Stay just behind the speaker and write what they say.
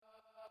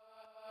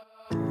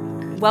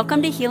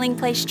Welcome to Healing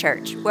Place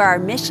Church, where our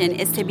mission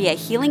is to be a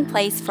healing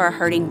place for a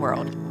hurting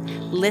world.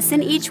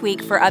 Listen each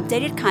week for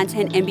updated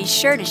content and be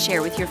sure to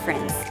share with your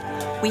friends.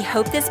 We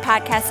hope this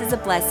podcast is a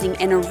blessing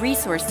and a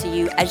resource to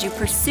you as you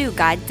pursue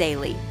God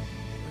daily.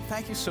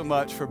 Thank you so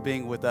much for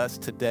being with us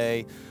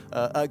today.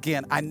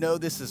 Again, I know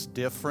this is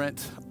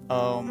different,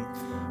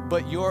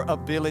 but your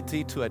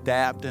ability to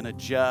adapt and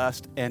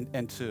adjust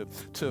and to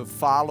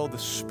follow the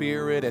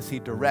Spirit as He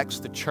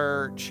directs the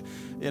church,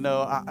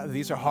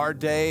 these are hard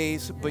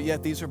days, but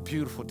yet these are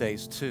beautiful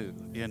days too,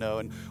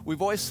 And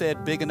we've always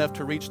said big enough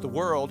to reach the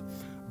world,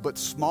 but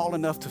small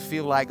enough to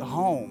feel like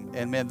home.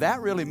 And man,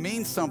 that really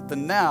means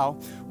something now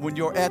when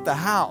you're at the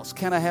house.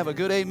 Can I have a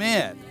good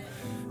amen?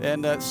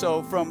 And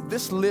so from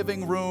this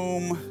living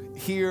room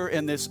here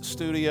in this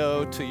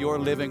studio to your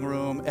living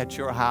room at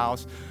your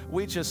house,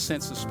 we just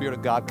sense the Spirit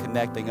of God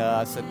connecting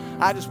us. And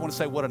I just want to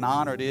say what an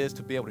honor it is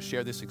to be able to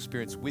share this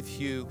experience with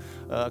you.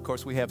 Of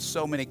course, we have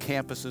so many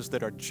campuses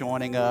that are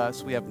joining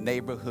us. We have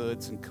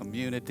neighborhoods and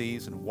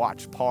communities and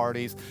watch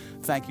parties.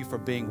 Thank you for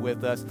being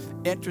with us.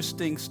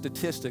 Interesting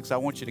statistics. I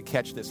want you to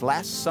catch this.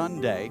 Last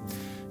Sunday,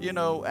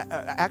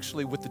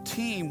 actually with the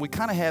team, we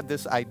kind of had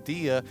this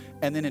idea,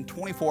 and then in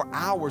 24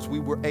 hours, we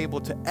were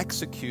able to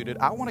execute it.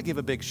 I want to give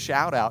a big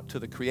shout out to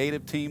the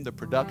creative team, the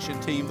production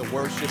team, the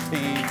worship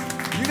team.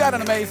 You got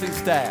an amazing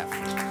staff.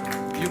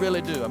 You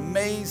really do.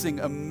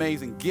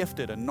 Amazing,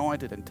 gifted,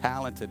 anointed, and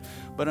talented.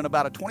 But in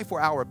about a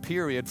 24-hour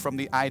period from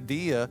the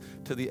idea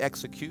to the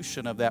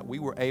execution of that, we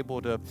were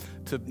able to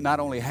not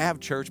only have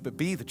church, but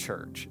be the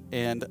church.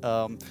 And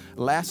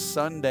last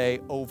Sunday,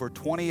 over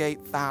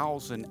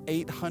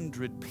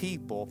 28,800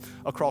 people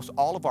across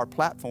all of our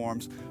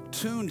platforms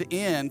tuned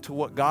in to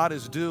what God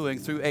is doing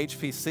through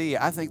HPC.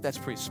 I think that's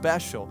pretty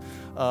special.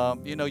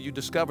 You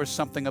discover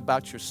something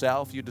about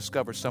yourself. You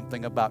discover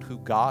something about who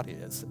God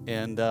is.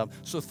 And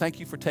so thank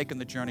you for taking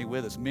the journey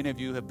with us. Many of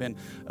you have been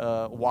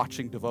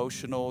watching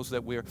devotionals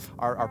that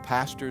our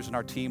pastors and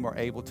our team are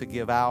able to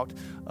give out.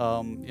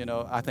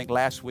 I think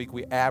last week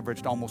we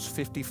averaged almost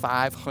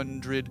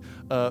 5,500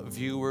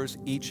 viewers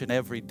each and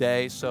every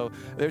day. So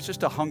there's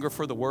just a hunger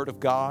for the Word of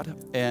God.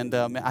 And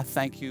I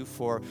thank you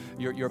for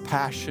your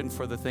passion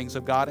for the things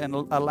of God and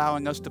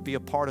allowing us to be a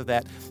part of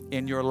that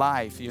in your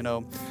life. In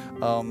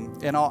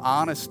all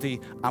honesty,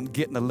 I'm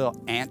getting a little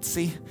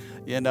antsy.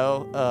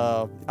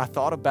 I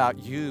thought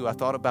about you. I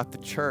thought about the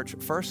church.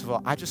 First of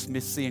all, I just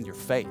miss seeing your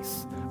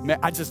face. Man,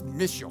 I just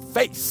miss your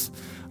face.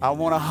 I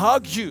want to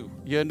hug you.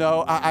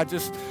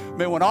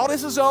 When all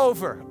this is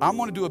over, I'm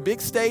going to do a big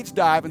stage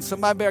dive and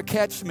somebody better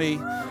catch me.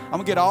 I'm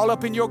going to get all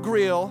up in your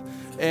grill.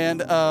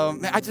 And I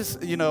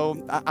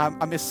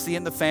miss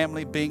seeing the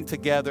family, being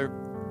together.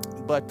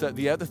 But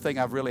the other thing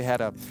I've really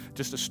had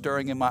just a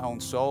stirring in my own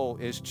soul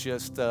is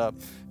just,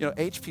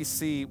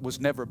 HPC was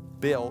never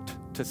built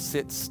to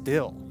sit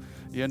still.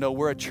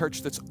 We're a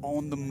church that's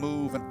on the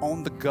move and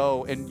on the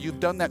go, and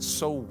you've done that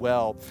so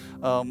well.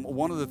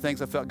 One of the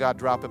things I felt God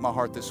drop in my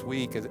heart this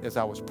week as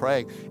I was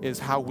praying is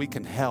how we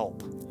can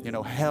help.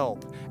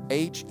 Help,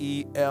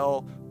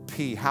 HELP.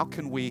 How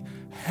can we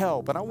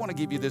help? And I want to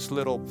give you this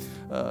little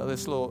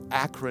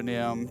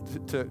acronym.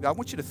 I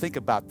want you to think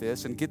about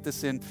this and get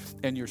this in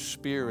your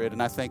spirit.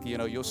 And I think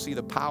you'll see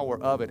the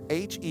power of it.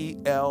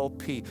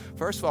 HELP.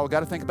 First of all, we've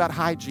got to think about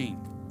hygiene.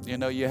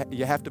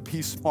 You have to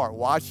be smart.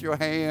 Wash your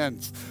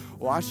hands.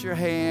 Wash your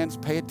hands.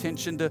 Pay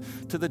attention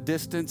to the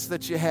distance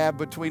that you have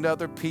between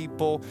other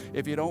people.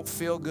 If you don't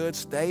feel good,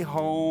 stay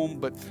home.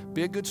 But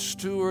be a good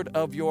steward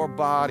of your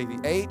body.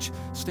 The H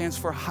stands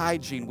for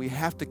hygiene. We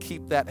have to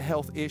keep that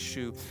health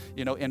issue,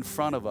 in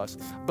front of us.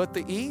 But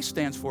the E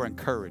stands for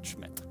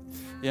encouragement.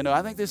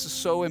 I think this is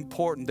so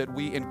important that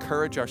we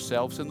encourage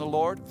ourselves in the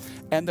Lord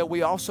and that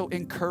we also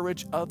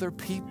encourage other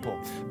people.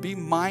 Be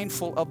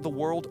mindful of the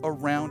world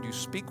around you.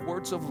 Speak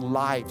words of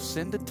life.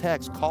 Send a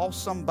text. Call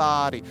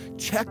somebody.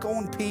 Check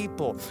on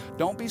people.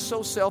 Don't be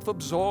so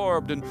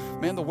self-absorbed and,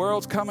 man, the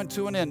world's coming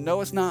to an end. No,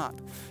 it's not.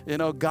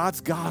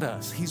 God's got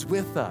us. He's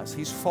with us.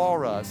 He's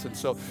for us. And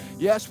so,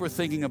 yes, we're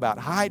thinking about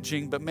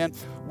hygiene, but, man,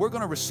 we're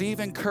going to receive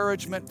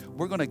encouragement.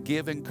 We're going to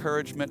give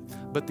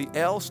encouragement. But the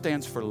L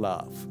stands for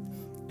love.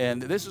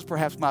 And this is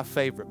perhaps my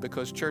favorite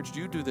because, church,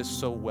 you do this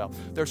so well.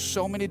 There's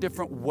so many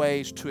different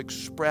ways to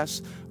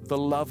express the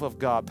love of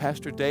God.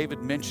 Pastor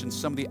David mentioned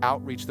some of the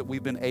outreach that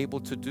we've been able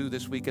to do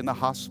this week in the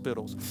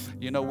hospitals.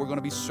 We're going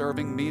to be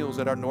serving meals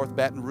at our North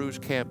Baton Rouge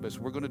campus.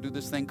 We're going to do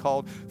this thing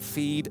called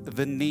Feed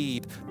the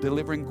Need,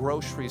 delivering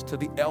groceries to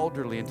the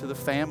elderly and to the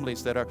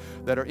families that are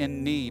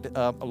in need,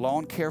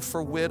 lawn care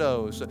for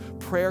widows,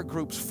 prayer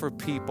groups for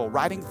people,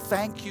 writing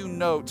thank you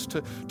notes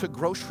to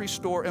grocery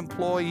store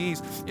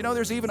employees.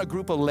 There's even a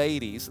group of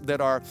ladies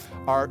that are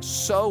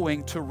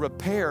sewing to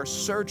repair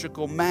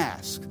surgical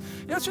masks.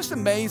 It's just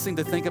amazing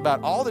to think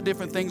about all the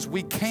different things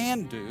we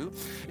can do.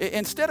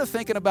 Instead of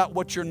thinking about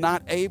what you're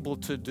not able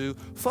to do,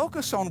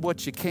 focus on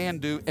what you can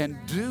do and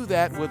do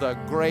that with a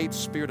great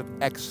spirit of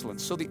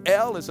excellence. So the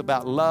L is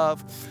about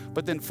love,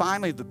 but then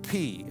finally the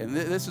P, and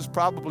this is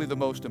probably the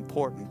most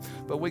important,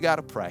 but we got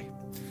to pray.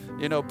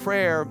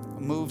 Prayer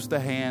moves the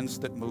hands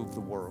that move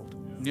the world.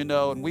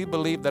 and we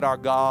believe that our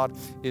God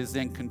is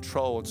in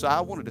control. And so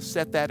I wanted to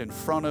set that in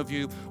front of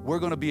you. We're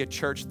going to be a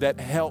church that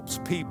helps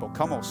people.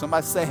 Come on,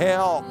 somebody say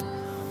help.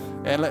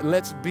 And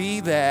let's be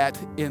that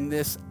in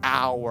this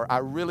hour. I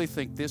really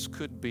think this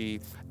could be,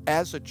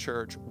 as a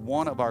church,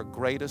 one of our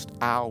greatest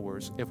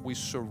hours if we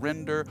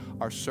surrender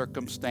our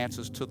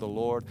circumstances to the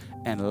Lord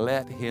and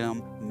let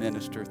Him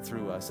minister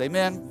through us.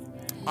 Amen?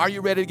 Are you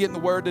ready to get in the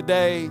Word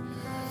today?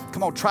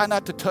 Come on, try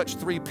not to touch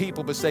 3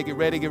 people, but say, get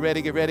ready, get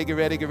ready, get ready, get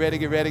ready, get ready,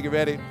 get ready, get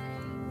ready.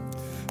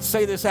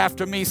 Say this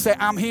after me. Say,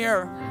 I'm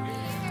here,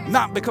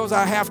 not because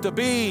I have to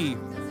be,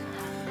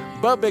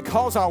 but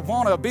because I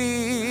want to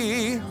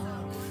be.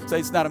 Say,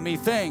 it's not a me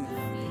thing.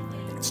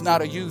 It's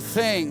not a you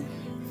thing.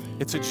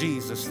 It's a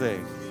Jesus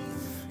thing.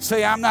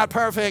 Say, I'm not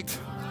perfect.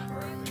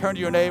 Turn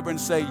to your neighbor and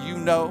say, you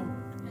know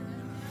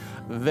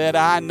that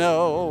I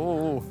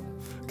know.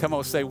 Come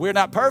on, say, we're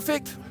not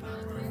perfect,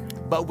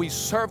 but we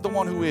serve the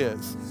one who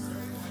is.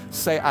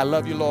 Say, I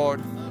love you,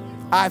 Lord.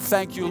 I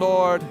thank you,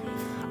 Lord.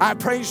 I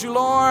praise you,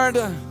 Lord.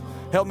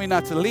 Help me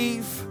not to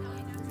leave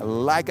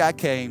like I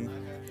came.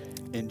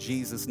 In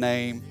Jesus'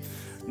 name.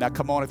 Now,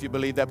 come on, if you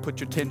believe that, put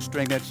your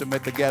 10-string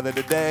instrument together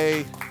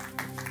today.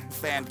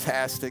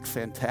 Fantastic,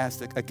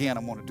 fantastic. Again,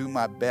 I'm going to do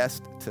my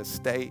best to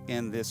stay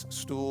in this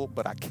stool,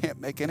 but I can't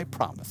make any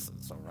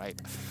promises, all right?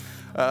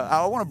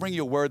 I want to bring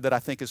you a word that I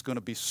think is going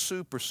to be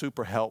super,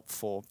 super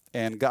helpful.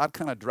 And God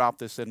kind of dropped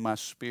this in my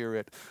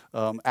spirit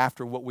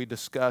after what we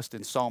discussed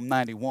in Psalm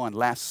 91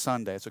 last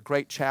Sunday. It's a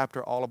great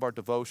chapter. All of our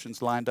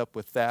devotions lined up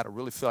with that. I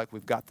really feel like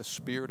we've got the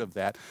spirit of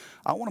that.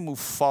 I want to move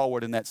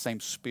forward in that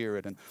same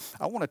spirit. And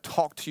I want to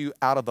talk to you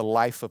out of the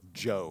life of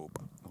Job,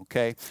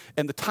 okay?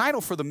 And the title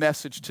for the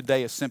message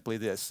today is simply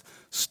this: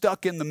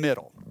 Stuck in the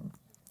Middle.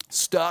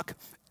 Stuck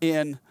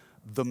in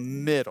the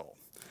middle.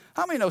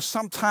 How many know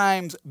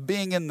sometimes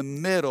being in the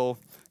middle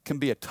can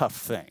be a tough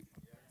thing?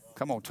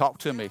 Come on, talk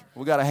to me.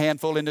 We got a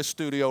handful in this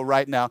studio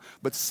right now,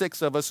 but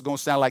 6 of us are going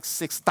to sound like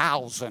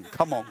 6,000.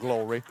 Come on,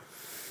 glory.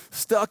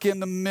 Stuck in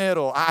the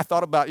middle. I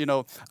thought about,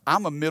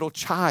 I'm a middle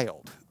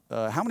child.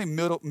 How many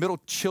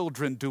middle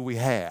children do we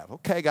have?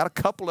 Okay, got a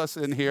couple of us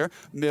in here.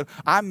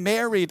 I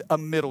married a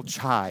middle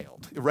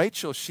child.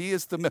 Rachel, she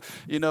is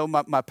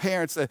my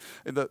parents,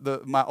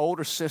 my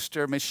older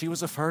sister, she was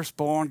the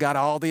firstborn, got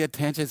all the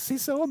attention.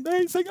 She's so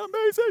amazing.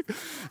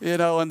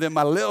 And then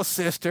my little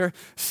sister,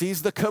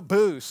 she's the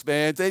caboose,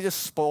 man. They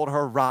just spoiled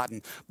her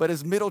rotten. But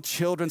as middle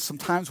children,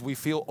 sometimes we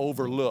feel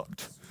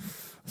overlooked.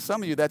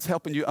 Some of you, that's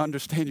helping you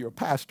understand your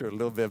pastor a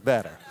little bit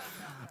better.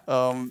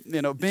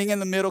 Being in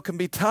the middle can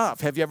be tough.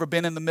 Have you ever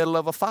been in the middle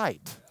of a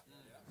fight?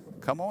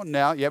 Come on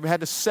now. You ever had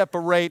to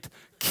separate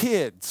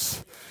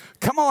kids?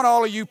 Come on,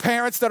 all of you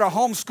parents that are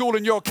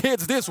homeschooling your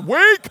kids this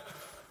week.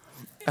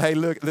 Hey,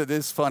 look, this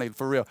is funny,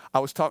 for real. I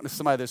was talking to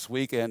somebody this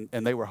week, and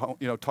they were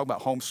talking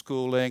about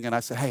homeschooling, and I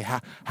said, hey,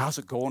 how's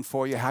it going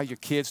for you? How are your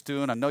kids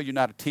doing? I know you're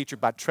not a teacher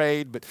by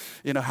trade, but,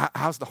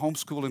 how's the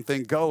homeschooling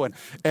thing going?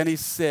 And he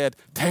said,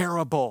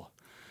 terrible.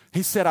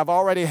 He said, I've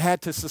already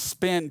had to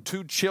suspend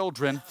 2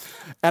 children,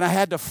 and I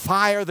had to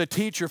fire the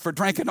teacher for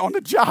drinking on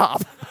the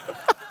job.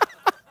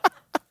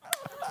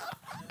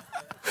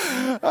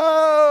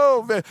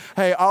 Oh, man.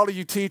 Hey, all of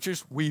you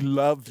teachers, we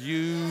love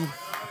you.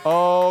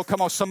 Oh, come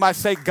on, somebody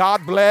say,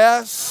 God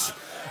bless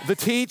the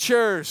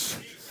teachers.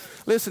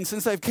 Listen,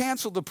 since they've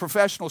canceled the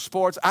professional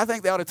sports, I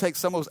think they ought to take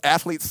some of those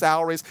athletes'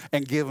 salaries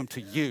and give them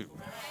to you.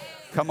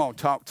 Come on,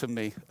 talk to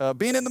me.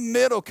 Being in the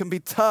middle can be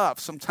tough.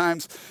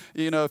 Sometimes,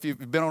 if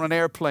you've been on an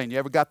airplane, you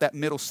ever got that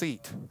middle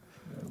seat?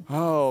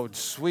 Oh,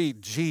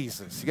 sweet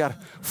Jesus. You got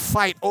to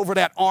fight over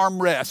that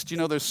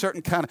armrest. There's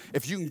certain kind of,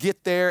 if you can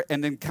get there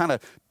and then kind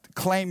of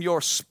claim your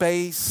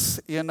space,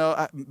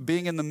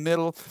 being in the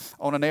middle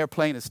on an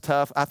airplane is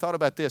tough. I thought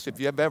about this. If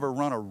you've ever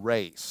run a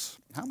race,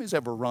 how many's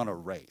ever run a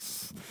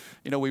race?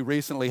 We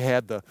recently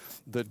had the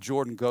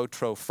Jordan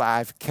Gotro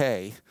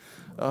 5K.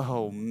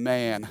 Oh,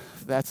 man,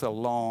 that's a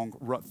long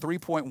run,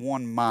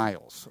 3.1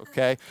 miles,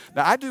 okay?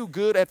 Now, I do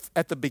good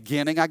at the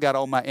beginning. I got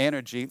all my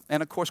energy.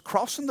 And, of course,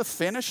 crossing the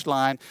finish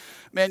line,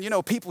 man,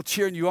 people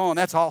cheering you on,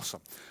 that's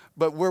awesome.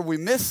 But where we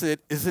miss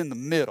it is in the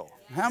middle.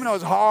 How many know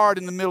it's hard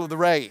in the middle of the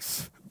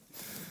race?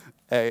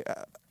 Hey,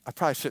 I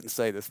probably shouldn't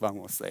say this, but I'm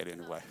going to say it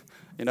anyway.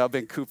 I've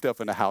been cooped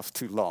up in the house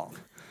too long.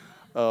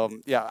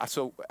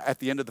 So at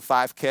the end of the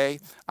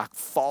 5K, I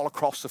fall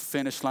across the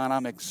finish line.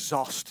 I'm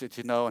exhausted,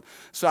 And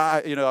so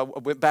I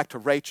went back to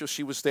Rachel.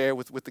 She was there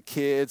with the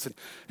kids,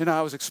 and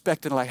I was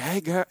expecting like, hey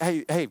girl,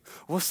 hey,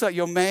 what's up,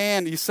 your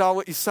man? You saw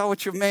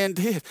what your man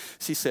did.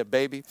 She said,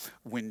 baby,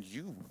 when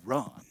you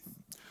run,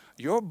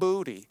 your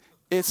booty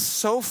is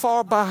so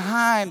far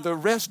behind the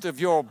rest of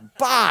your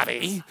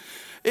body,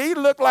 you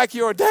look like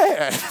your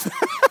dad.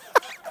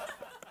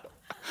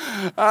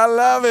 I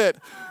love it.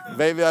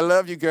 Baby, I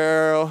love you,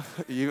 girl.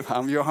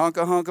 I'm your hunk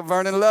of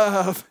burning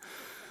love.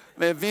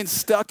 Man, being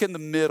stuck in the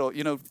middle.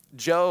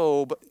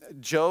 Job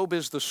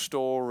is the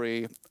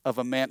story of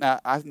a man. Now,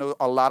 I know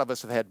a lot of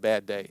us have had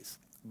bad days,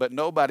 but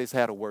nobody's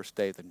had a worse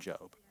day than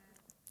Job.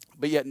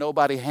 But yet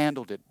nobody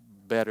handled it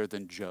better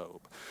than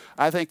Job.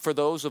 I think for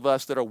those of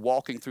us that are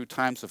walking through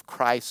times of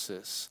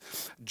crisis,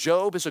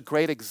 Job is a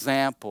great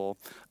example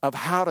of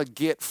how to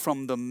get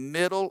from the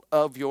middle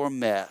of your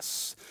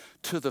mess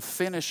to the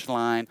finish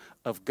line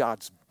of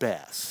God's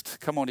best.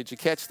 Come on, did you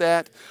catch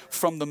that?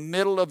 From the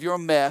middle of your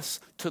mess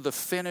to the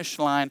finish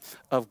line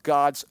of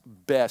God's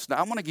best. Now,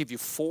 I'm going to give you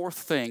 4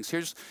 things.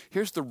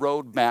 Here's the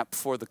roadmap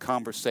for the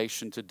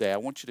conversation today. I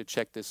want you to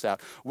check this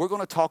out. We're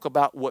going to talk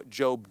about what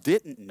Job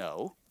didn't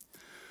know.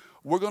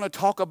 We're going to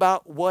talk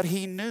about what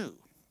he knew.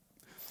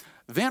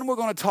 Then we're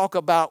going to talk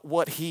about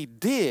what he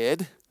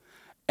did.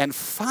 And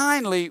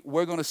finally,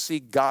 we're going to see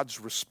God's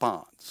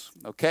response.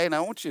 Okay? Now,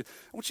 I want you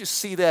to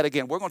see that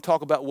again. We're going to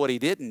talk about what he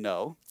didn't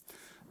know.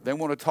 Then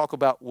we're going to talk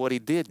about what he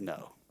did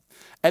know.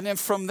 And then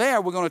from there,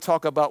 we're going to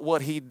talk about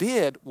what he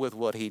did with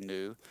what he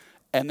knew.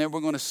 And then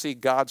we're going to see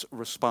God's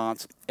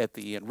response at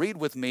the end. Read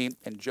with me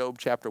in Job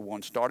chapter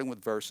 1, starting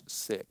with verse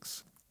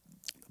 6.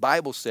 The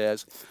Bible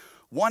says,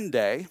 one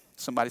day,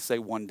 somebody say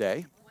one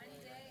day. One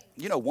day.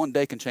 You know, one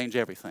day can change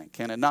everything,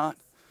 can it not?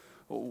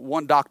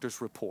 One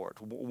doctor's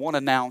report, one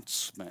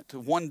announcement,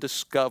 one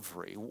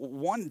discovery.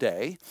 One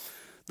day,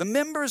 the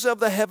members of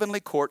the heavenly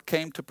court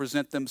came to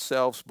present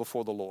themselves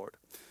before the Lord.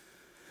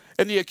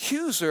 And the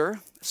accuser,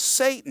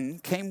 Satan,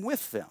 came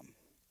with them.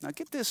 Now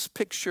get this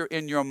picture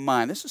in your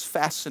mind. This is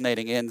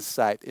fascinating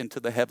insight into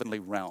the heavenly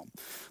realm.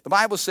 The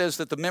Bible says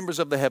that the members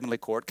of the heavenly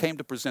court came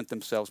to present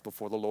themselves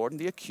before the Lord,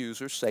 and the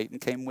accuser, Satan,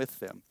 came with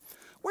them.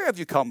 Where have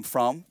you come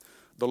from?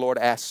 The Lord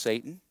asked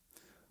Satan.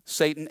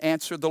 Satan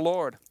answered the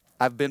Lord,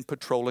 I've been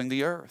patrolling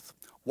the earth,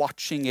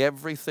 watching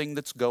everything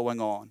that's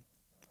going on.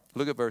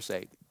 Look at verse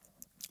 8.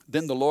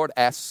 Then the Lord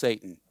asked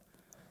Satan,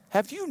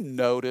 have you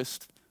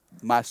noticed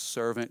my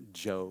servant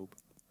Job?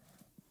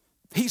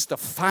 He's the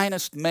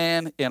finest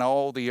man in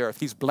all the earth.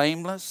 He's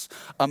blameless,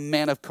 a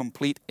man of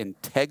complete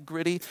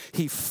integrity.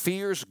 He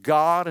fears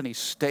God and he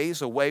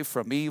stays away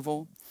from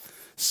evil.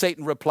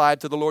 Satan replied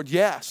to the Lord,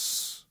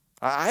 yes,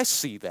 I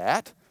see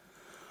that.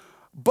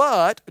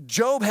 But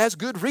Job has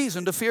good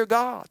reason to fear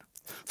God.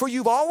 For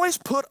you've always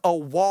put a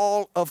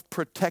wall of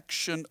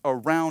protection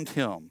around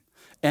him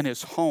and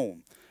his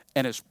home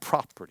and his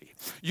property.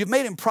 You've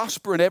made him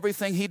prosper in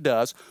everything he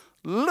does.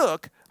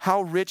 Look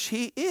how rich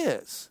he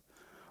is.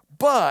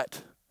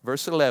 But,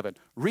 verse 11,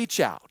 reach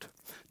out,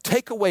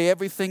 take away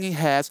everything he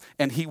has,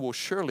 and he will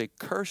surely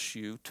curse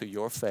you to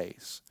your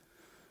face.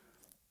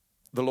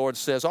 The Lord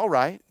says, all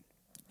right,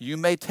 you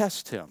may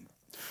test him.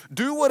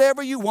 Do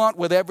whatever you want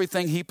with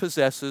everything he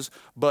possesses,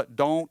 but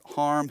don't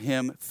harm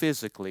him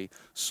physically.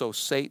 So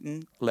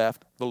Satan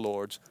left the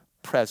Lord's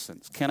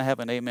presence. Can I have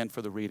an amen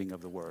for the reading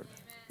of the word?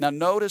 Amen. Now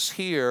notice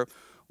here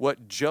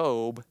what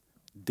Job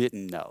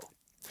didn't know.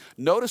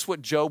 Notice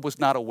what Job was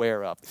not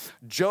aware of.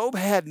 Job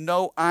had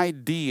no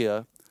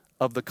idea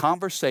of the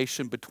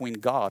conversation between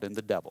God and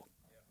the devil.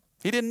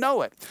 He didn't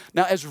know it.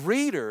 Now as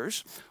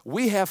readers,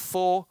 we have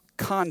full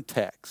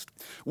context.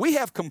 We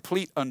have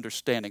complete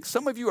understanding.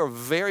 Some of you are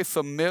very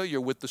familiar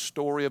with the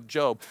story of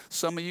Job.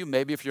 Some of you,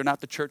 maybe if you're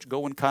not the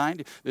church-going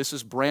kind, this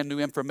is brand new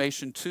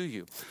information to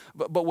you.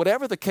 But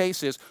whatever the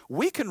case is,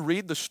 we can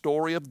read the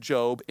story of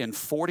Job in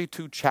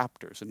 42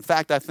 chapters. In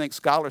fact, I think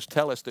scholars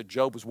tell us that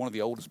Job was one of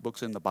the oldest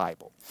books in the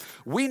Bible.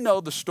 We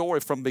know the story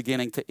from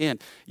beginning to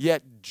end,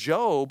 yet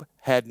Job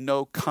had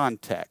no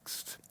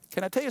context.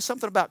 Can I tell you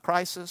something about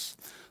crisis?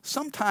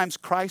 Sometimes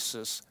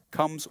crisis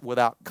comes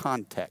without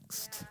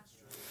context.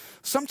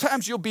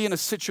 Sometimes you'll be in a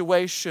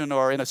situation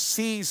or in a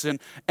season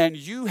and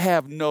you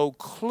have no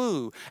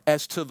clue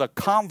as to the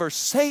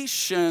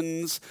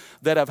conversations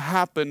that have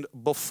happened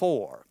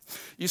before.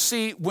 You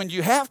see, when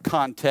you have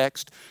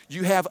context,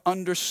 you have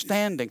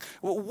understanding.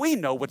 We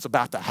know what's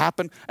about to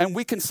happen and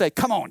we can say,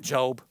 come on,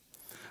 Job.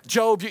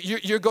 Job,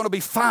 you're going to be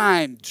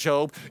fine,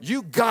 Job.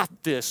 You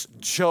got this,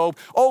 Job.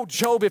 Oh,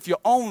 Job, if you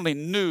only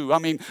knew. I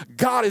mean,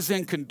 God is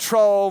in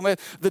control.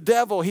 The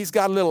devil, he's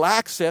got a little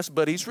access,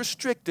 but he's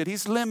restricted.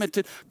 He's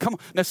limited. Come on.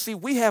 Now, see,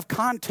 we have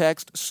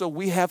context, so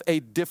we have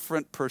a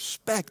different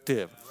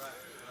perspective.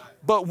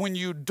 But when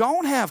you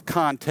don't have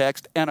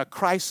context and a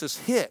crisis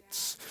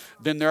hits,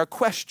 then there are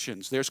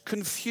questions. There's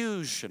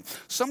confusion.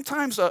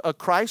 Sometimes a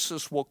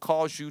crisis will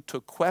cause you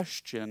to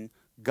question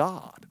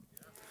God.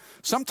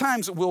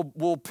 Sometimes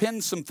we'll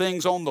pin some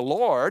things on the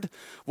Lord.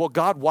 Well,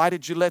 God, why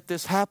did you let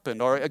this happen?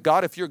 Or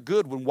God, if you're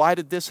good, why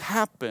did this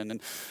happen?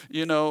 And,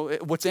 you know,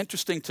 what's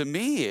interesting to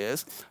me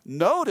is,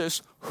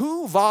 notice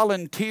who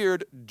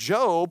volunteered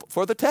Job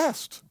for the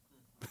test.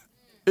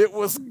 It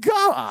was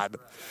God.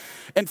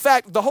 In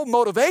fact, the whole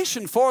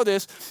motivation for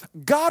this,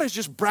 God is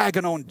just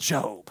bragging on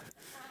Job.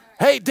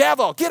 Hey,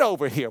 devil, get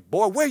over here.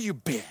 Boy, where you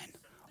been?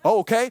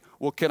 Okay,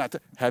 well,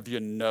 have you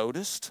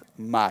noticed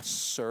my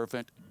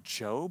servant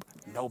Job?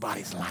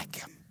 Nobody's like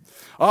him.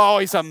 Oh,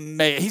 he's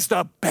amazing. He's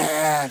the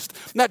best.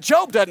 Now,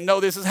 Job doesn't know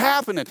this is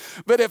happening.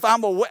 But if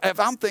I'm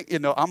thinking, you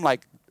know, I'm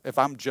like, if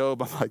I'm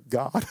Job, I'm like,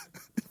 God,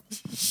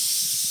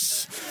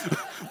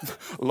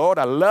 Lord,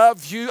 I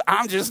love you.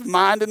 I'm just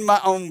minding my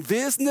own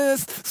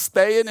business.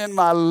 staying in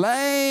my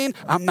lane.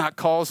 I'm not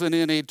causing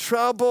any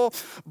trouble.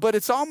 But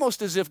it's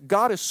almost as if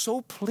God is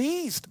so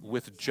pleased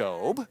with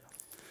Job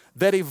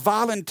that he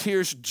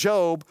volunteers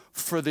Job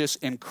for this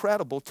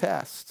incredible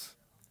test.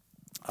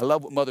 I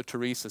love what Mother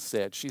Teresa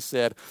said. She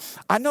said,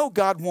 I know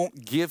God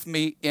won't give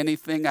me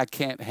anything I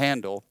can't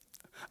handle.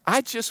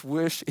 I just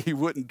wish he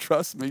wouldn't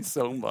trust me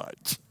so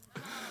much.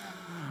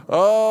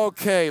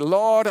 Okay,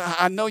 Lord,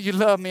 I know you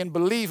love me and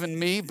believe in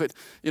me, but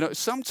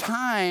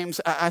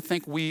sometimes I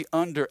think we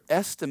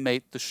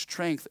underestimate the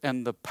strength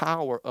and the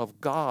power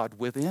of God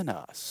within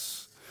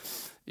us.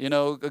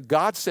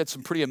 God said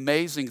some pretty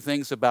amazing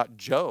things about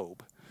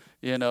Job,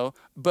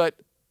 but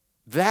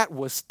that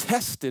was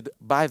tested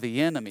by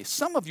the enemy.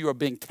 Some of you are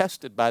being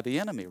tested by the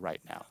enemy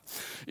right now.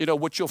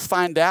 What you'll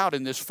find out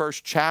in this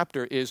first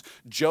chapter is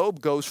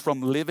Job goes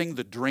from living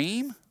the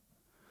dream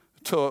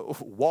to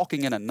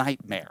walking in a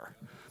nightmare.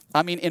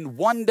 I mean, in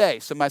one day,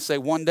 somebody say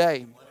one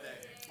day.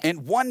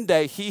 In one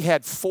day, he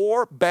had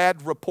 4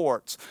 bad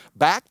reports,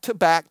 back to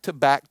back to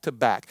back to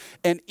back.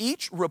 And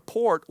each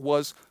report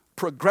was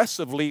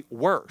progressively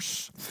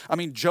worse. I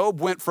mean, Job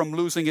went from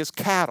losing his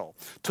cattle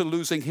to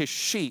losing his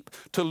sheep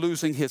to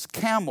losing his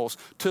camels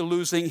to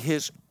losing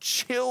his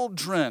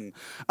children.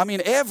 I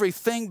mean,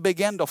 everything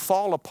began to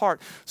fall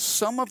apart.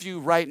 Some of you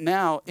right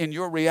now, in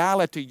your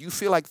reality, you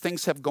feel like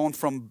things have gone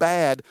from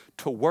bad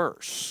to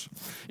worse.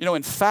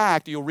 In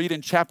fact, you'll read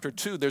in chapter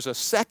 2, there's a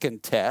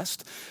second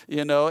test,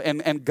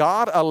 and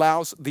God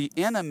allows the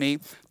enemy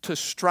to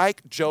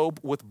strike Job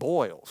with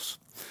boils.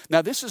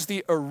 Now, this is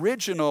the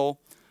original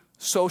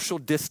social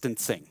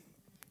distancing.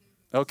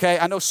 Okay,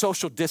 I know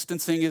social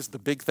distancing is the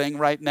big thing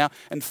right now.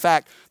 In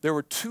fact, there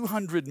were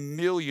 200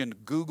 million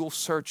Google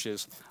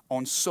searches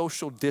on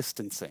social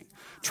distancing.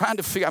 Trying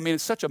to figure,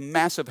 it's such a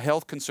massive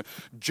health concern.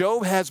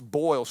 Job has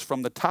boils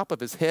from the top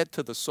of his head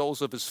to the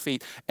soles of his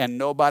feet, and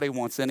nobody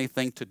wants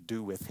anything to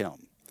do with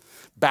him.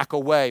 Back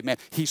away, man.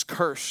 He's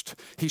cursed.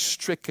 He's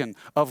stricken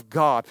of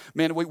God.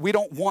 Man, we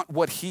don't want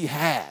what he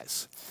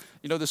has.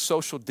 The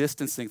social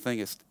distancing thing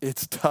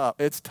it's tough.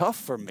 It's tough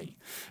for me.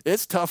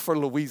 It's tough for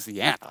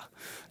Louisiana.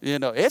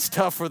 It's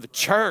tough for the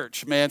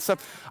church, man. So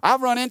I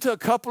run into a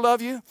couple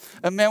of you,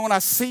 and man, when I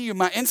see you,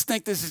 my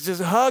instinct is to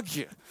just hug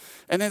you.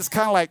 And then it's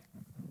kind of like,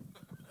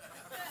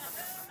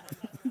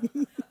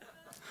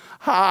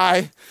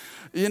 hi.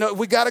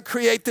 We got to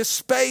create this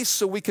space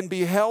so we can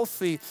be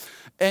healthy.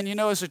 And,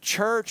 as a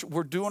church,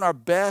 we're doing our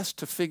best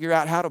to figure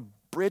out how to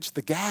bridge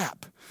the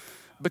gap.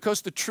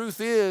 Because the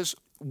truth is,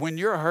 when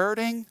you're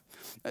hurting,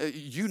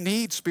 you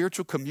need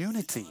spiritual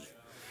community.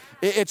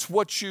 It's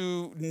what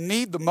you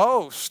need the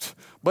most,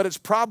 but it's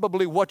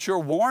probably what you're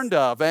warned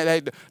of.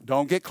 And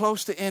don't get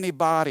close to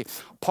anybody.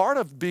 Part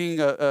of being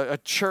a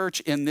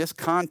church in this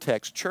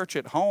context, church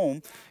at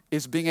home,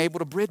 is being able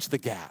to bridge the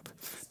gap,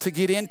 to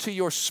get into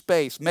your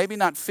space, maybe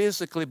not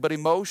physically, but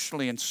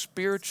emotionally and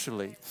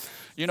spiritually.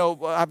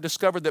 I've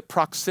discovered that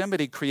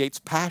proximity creates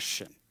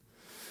passion.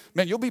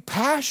 Man, you'll be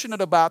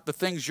passionate about the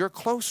things you're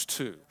close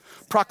to.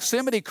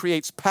 Proximity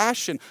creates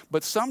passion,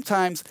 but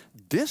sometimes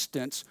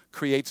distance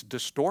creates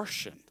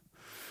distortion.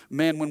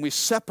 Man, when we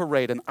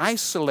separate and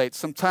isolate,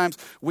 sometimes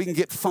we can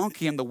get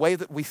funky in the way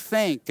that we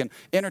think and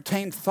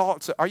entertain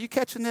thoughts. Are you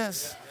catching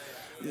this?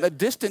 The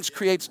distance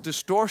creates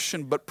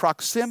distortion, but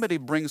proximity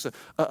brings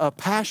a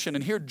passion.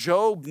 And here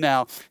Job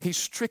now, he's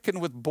stricken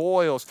with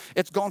boils.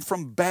 It's gone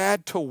from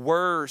bad to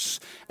worse,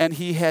 and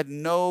he had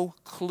no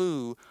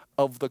clue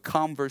of the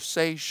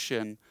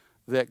conversation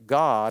that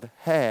God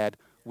had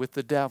with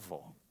the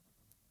devil.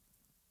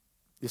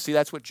 You see,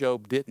 that's what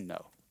Job didn't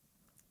know.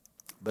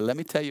 But let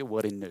me tell you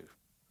what he knew.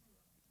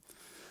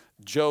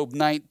 Job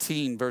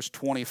 19, verse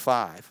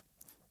 25.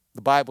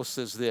 The Bible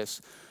says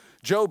this.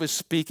 Job is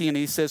speaking and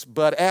he says,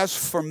 but as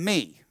for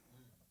me,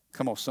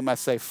 come on, somebody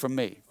say, for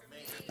me.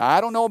 Now,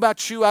 I don't know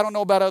about you. I don't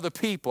know about other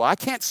people. I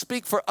can't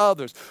speak for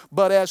others.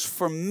 But as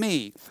for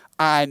me,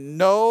 I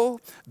know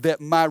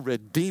that my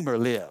Redeemer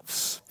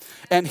lives.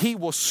 And he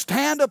will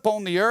stand up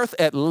on the earth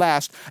at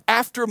last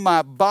after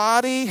my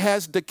body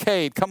has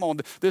decayed. Come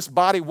on, this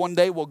body one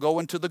day will go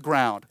into the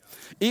ground.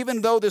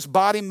 Even though this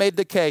body may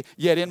decay,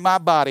 yet in my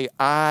body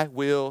I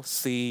will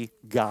see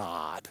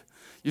God.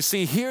 You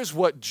see, here's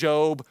what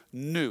Job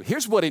knew.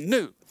 Here's what he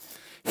knew.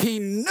 He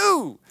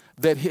knew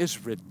that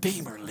his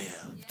Redeemer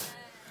lived.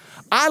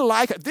 I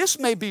like it. This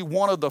may be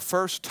one of the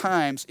first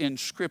times in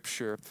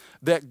Scripture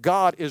that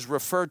God is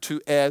referred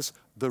to as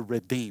the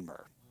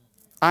Redeemer.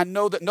 I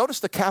know that, notice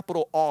the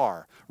capital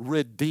R,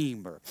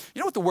 Redeemer. You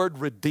know what the word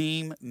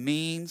redeem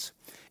means?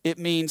 It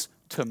means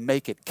to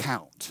make it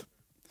count.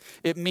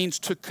 It means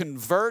to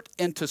convert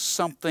into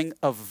something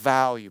of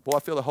value. Boy, I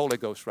feel the Holy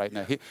Ghost right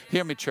now.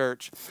 Hear me,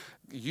 church.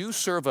 You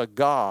serve a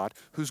God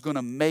who's going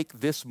to make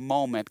this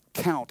moment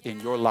count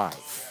in your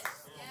life.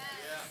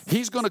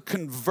 He's going to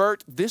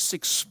convert this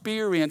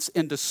experience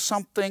into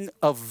something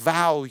of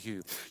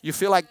value. You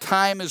feel like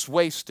time is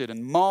wasted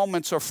and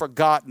moments are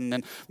forgotten,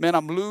 and man,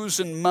 I'm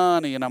losing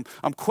money and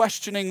I'm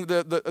questioning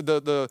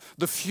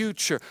the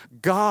future.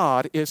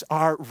 God is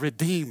our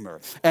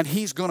Redeemer, and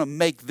He's going to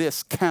make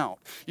this count.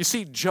 You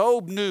see,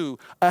 Job knew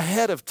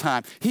ahead of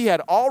time. He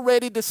had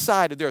already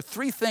decided. There are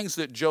three things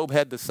that Job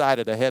had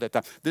decided ahead of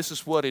time. This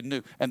is what he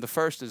knew. And the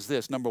first is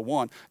this. Number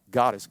one,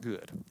 God is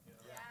good.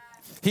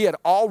 He had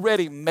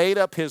already made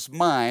up his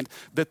mind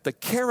that the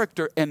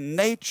character and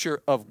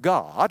nature of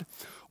God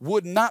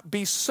would not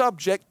be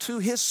subject to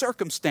his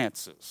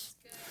circumstances.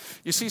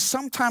 You see,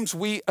 sometimes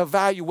we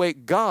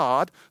evaluate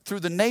God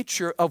through the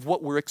nature of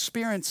what we're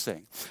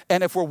experiencing.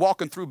 And if we're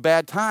walking through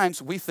bad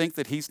times, we think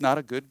that He's not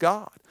a good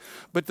God.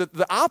 But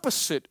the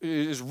opposite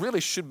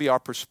really should be our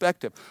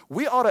perspective.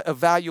 We ought to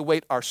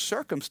evaluate our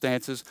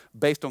circumstances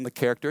based on the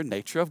character and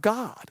nature of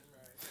God.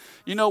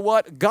 You know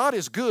what? God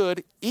is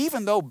good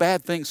even though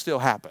bad things still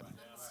happen.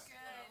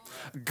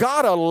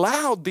 God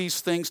allowed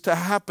these things to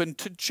happen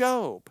to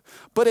Job,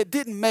 but it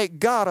didn't make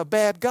God a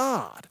bad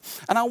God.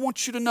 And I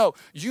want you to know,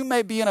 you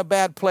may be in a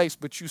bad place,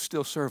 but you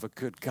still serve a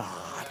good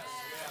God.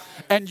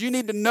 And you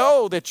need to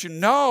know that you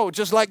know,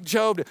 just like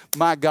Job,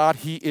 my God,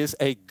 He is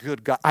a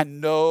good God. I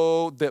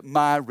know that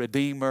my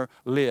Redeemer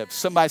lives.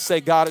 Somebody say,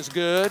 God is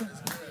good.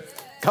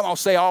 Come on,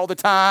 say all the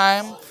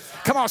time.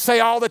 Come on, say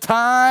all the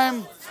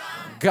time.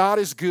 God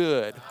is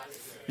good.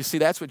 You see,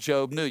 that's what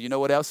Job knew. You know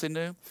what else he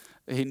knew?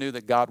 He knew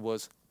that God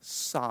was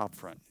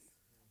sovereign.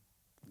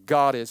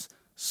 God is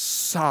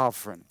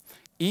sovereign.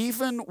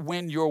 Even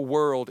when your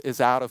world is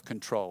out of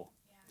control,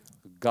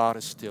 God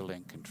is still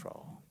in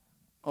control.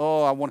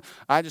 Oh,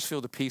 I just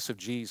feel the peace of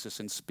Jesus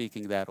in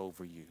speaking that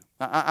over you.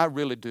 I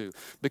really do.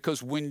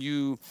 Because when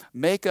you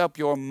make up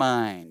your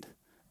mind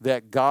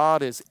that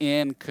God is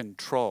in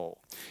control,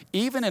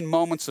 even in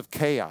moments of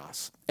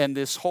chaos and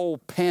this whole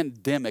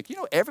pandemic, you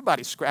know,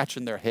 everybody's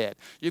scratching their head.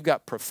 You've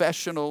got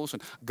professionals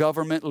and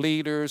government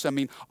leaders. I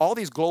mean, all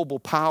these global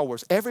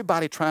powers,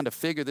 everybody trying to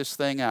figure this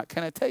thing out.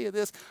 Can I tell you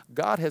this?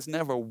 God has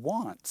never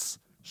once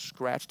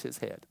scratched His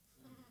head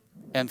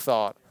and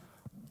thought,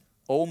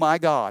 oh my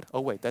God.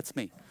 Oh wait, that's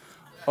me.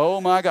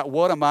 Oh my God,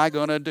 what am I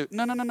going to do?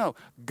 No.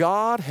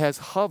 God has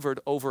hovered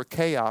over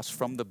chaos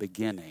from the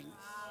beginning.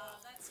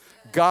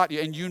 God,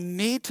 and you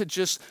need to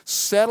just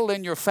settle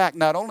in your fact,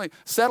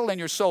 settle in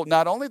your soul,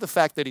 not only the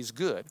fact that He's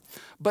good,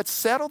 but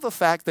settle the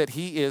fact that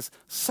He is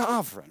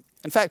sovereign.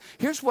 In fact,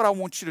 here's what I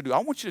want you to do. I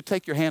want you to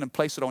take your hand and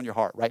place it on your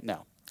heart right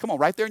now. Come on,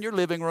 right there in your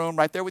living room,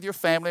 right there with your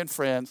family and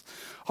friends.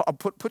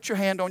 Put your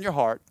hand on your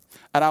heart,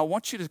 and I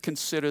want you to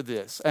consider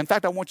this. In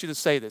fact, I want you to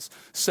say this.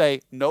 Say,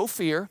 no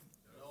fear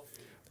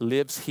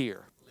lives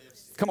here.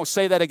 Come on,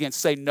 say that again.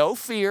 Say, no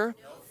fear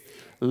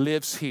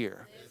lives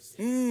here.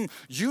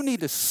 You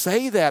need to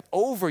say that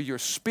over your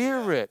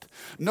spirit.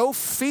 No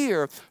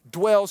fear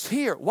dwells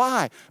here.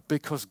 Why?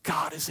 Because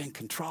God is in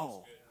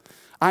control.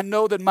 I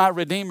know that my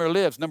Redeemer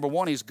lives. Number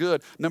one, He's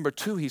good. Number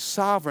two, He's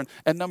sovereign.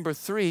 And number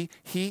three,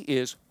 He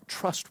is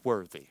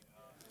trustworthy.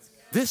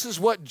 This is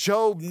what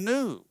Job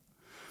knew.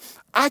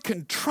 I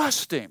can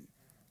trust Him.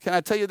 Can I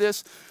tell you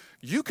this?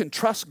 You can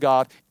trust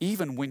God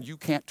even when you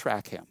can't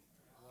track Him.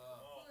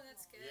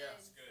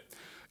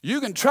 You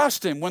can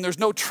trust Him when there's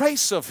no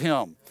trace of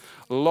Him.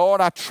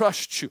 Lord, I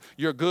trust You.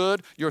 You're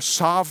good, You're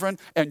sovereign,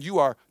 and You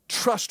are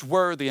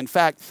trustworthy. In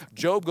fact,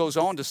 Job goes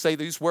on to say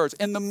these words.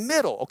 In the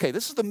middle, okay,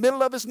 this is the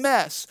middle of his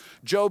mess.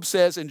 Job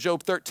says in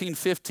Job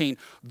 13:15,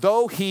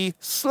 though He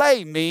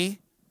slay me,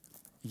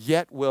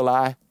 yet will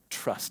I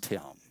trust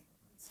Him.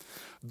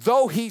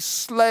 Though He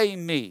slay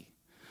me.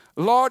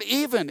 Lord,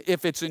 even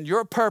if it's in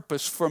Your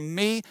purpose for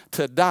me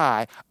to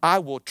die, I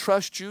will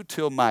trust You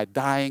till my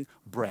dying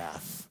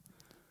breath.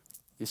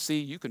 You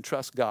see, you can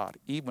trust God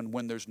even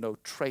when there's no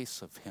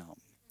trace of Him.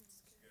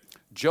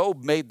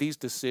 Job made these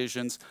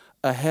decisions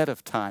ahead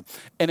of time.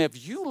 And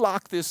if you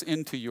lock this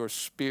into your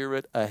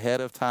spirit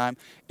ahead of time,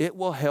 it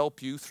will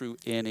help you through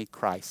any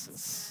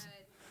crisis.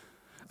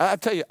 I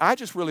tell you, I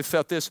just really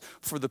felt this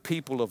for the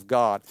people of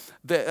God.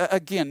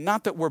 Again,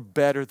 not that we're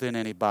better than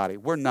anybody.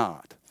 We're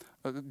not.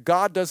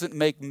 God doesn't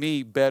make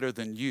me better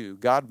than you.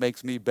 God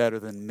makes me better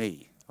than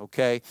me.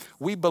 Okay?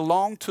 We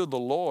belong to the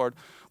Lord.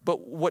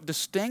 But what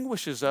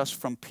distinguishes us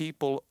from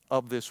people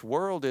of this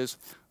world is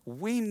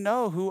we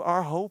know who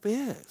our hope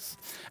is.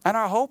 And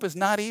our hope is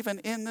not even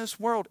in this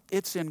world.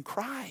 It's in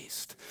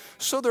Christ.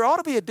 So there ought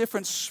to be a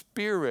different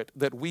spirit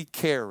that we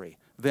carry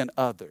than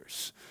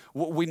others.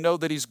 We know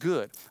that He's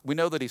good. We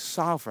know that He's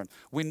sovereign.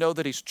 We know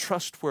that He's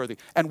trustworthy.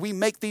 And we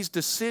make these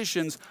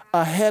decisions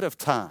ahead of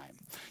time.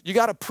 You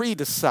got to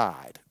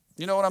pre-decide.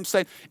 You know what I'm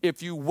saying?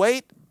 If you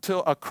wait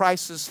till a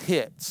crisis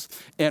hits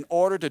in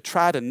order to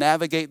try to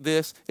navigate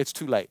this, it's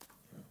too late.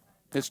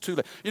 It's too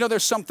late. You know,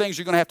 there's some things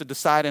you're going to have to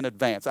decide in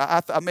advance.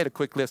 I made a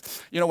quick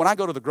list. You know, when I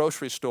go to the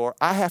grocery store,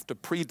 I have to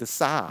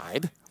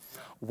pre-decide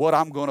what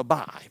I'm going to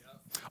buy.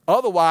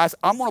 Otherwise,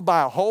 I'm going to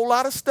buy a whole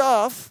lot of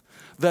stuff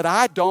that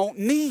I don't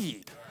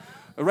need.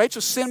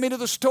 Rachel sent me to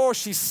the store.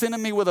 She's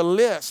sending me with a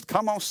list.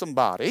 Come on,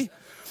 somebody.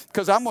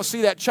 because I'm going to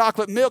see that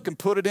chocolate milk and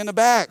put it in the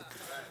bag.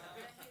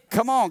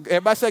 Come on,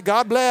 everybody say,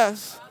 God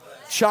bless.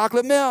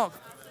 Chocolate milk.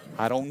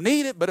 I don't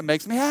need it, but it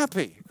makes me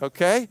happy,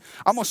 okay?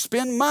 I'm going to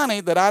spend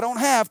money that I don't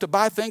have to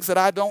buy things that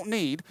I don't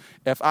need.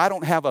 If I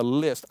don't have a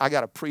list, I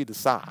got to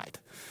pre-decide.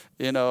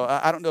 You know,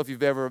 I don't know if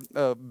you've ever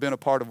been a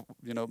part of,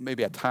 you know,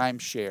 maybe a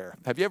timeshare.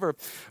 Have you ever,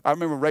 I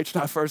remember Rachel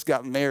and I first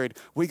got married,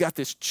 we got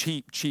this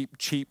cheap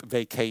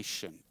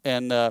vacation.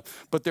 And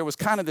but there was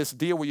kind of this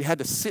deal where you had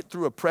to sit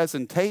through a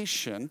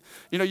presentation.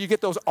 You know, you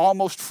get those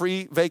almost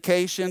free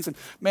vacations. And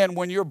man,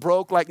 when you're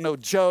broke, like no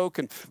joke.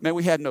 And man,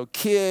 we had no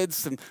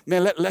kids. And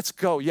man, let's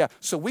go. Yeah.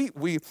 So we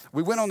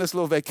went on this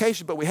little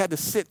vacation, but we had to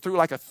sit through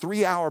like a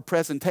 3-hour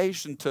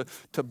presentation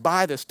to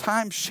buy this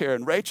timeshare.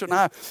 And Rachel and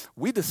I,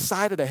 we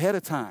decided ahead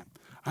of time.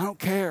 I don't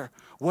care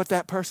what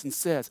that person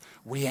says.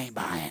 We ain't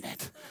buying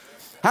it.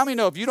 How many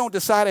know if you don't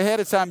decide ahead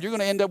of time, you're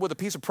going to end up with a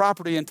piece of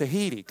property in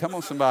Tahiti? Come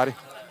on, somebody.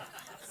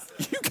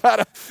 You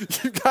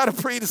gotta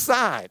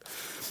pre-decide.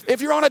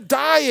 If you're on a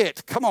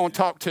diet, come on,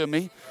 talk to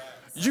me.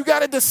 You got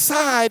to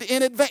decide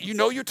in advance. You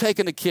know you're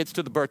taking the kids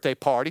to the birthday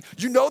party.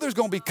 You know there's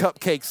going to be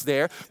cupcakes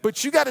there.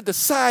 But you got to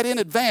decide in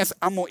advance,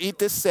 I'm going to eat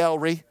this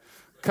celery.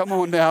 Come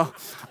on now.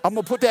 I'm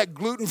going to put that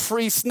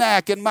gluten-free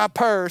snack in my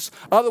purse.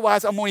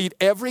 Otherwise, I'm going to eat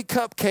every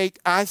cupcake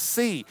I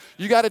see.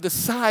 You got to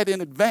decide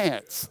in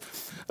advance.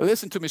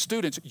 Listen to me,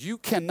 students. You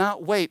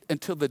cannot wait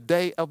until the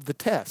day of the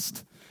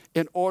test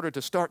in order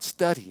to start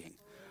studying.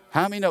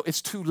 How many know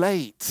it's too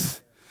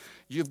late?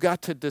 You've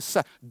got to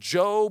decide.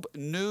 Job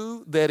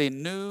knew that he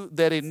knew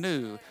that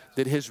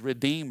his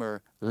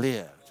Redeemer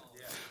lived.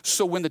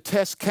 So when the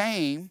test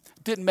came,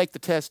 it didn't make the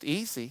test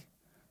easy.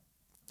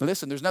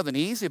 Listen, there's nothing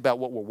easy about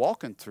what we're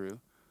walking through,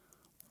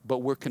 but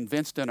we're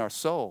convinced in our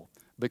soul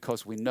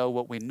because we know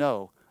what we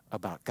know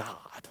about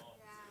God.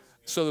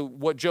 So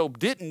what Job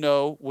didn't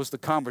know was the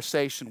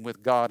conversation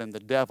with God and the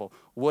devil.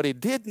 What he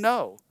did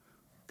know,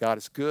 God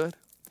is good,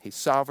 he's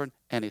sovereign,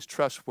 and he's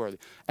trustworthy.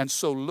 And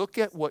so look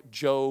at what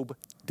Job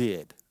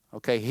did.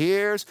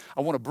 Okay,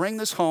 I want to bring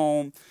this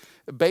home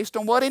based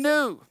on what he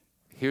knew.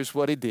 Here's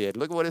what he did.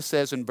 Look at what it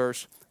says in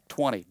verse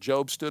 20.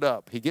 Job stood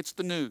up. He gets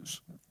the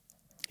news.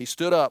 He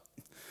stood up.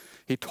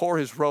 He tore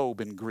his robe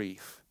in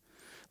grief.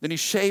 Then he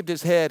shaved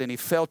his head and he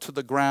fell to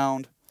the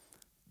ground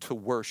to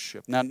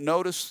worship. Now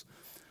notice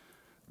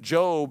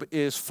Job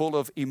is full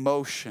of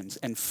emotions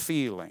and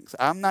feelings.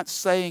 I'm not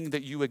saying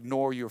that you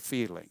ignore your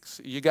feelings.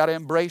 You got to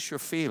embrace your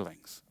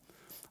feelings.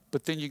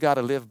 But then you got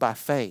to live by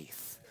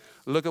faith.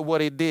 Look at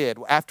what he did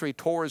after he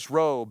tore his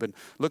robe, and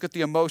look at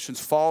the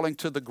emotions falling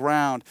to the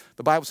ground.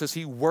 The Bible says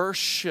he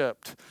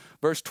worshiped.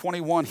 Verse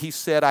 21, he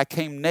said, I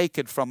came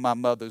naked from my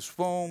mother's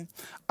womb.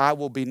 I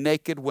will be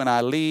naked when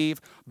I leave.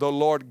 The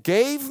Lord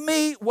gave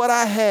me what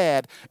I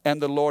had,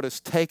 and the Lord has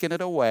taken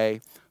it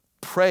away.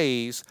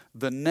 Praise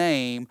the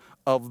name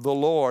of the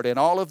Lord. In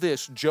all of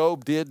this,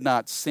 Job did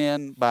not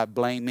sin by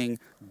blaming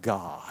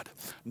God.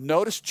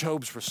 Notice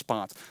Job's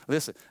response.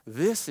 Listen,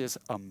 this is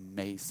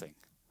amazing.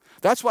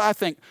 That's why I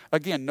think,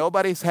 again,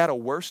 nobody's had a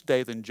worse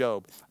day than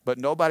Job, but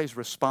nobody's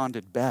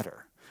responded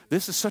better.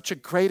 This is such a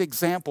great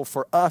example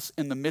for us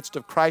in the midst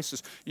of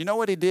crisis. You know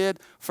what he did?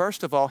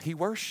 First of all, he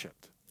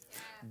worshiped.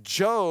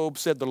 Job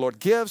said, the Lord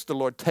gives, the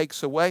Lord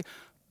takes away.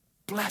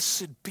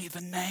 Blessed be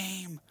the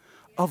name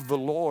of the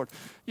Lord.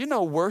 You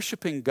know,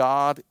 worshiping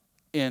God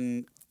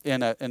in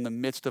the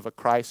midst of a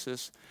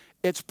crisis,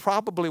 it's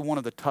probably one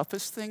of the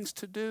toughest things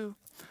to do,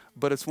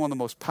 but it's one of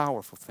the most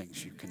powerful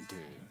things you can do.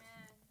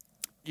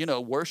 You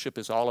know, worship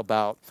is all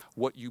about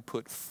what you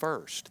put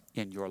first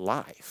in your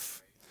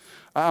life.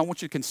 I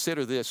want you to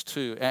consider this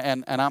too,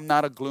 and I'm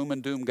not a gloom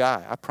and doom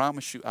guy. I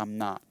promise you I'm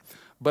not.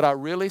 But I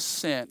really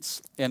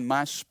sense in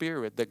my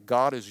spirit that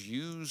God is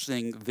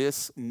using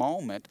this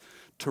moment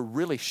to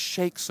really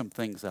shake some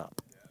things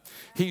up.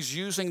 He's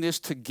using this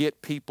to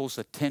get people's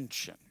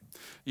attention.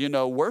 You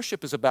know,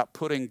 worship is about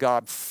putting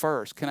God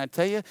first. Can I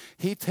tell you?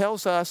 He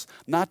tells us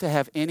not to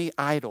have any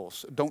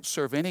idols. Don't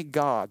serve any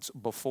gods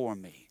before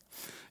me.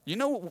 You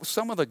know,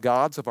 some of the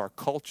gods of our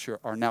culture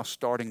are now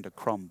starting to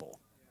crumble.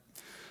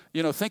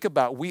 You know, think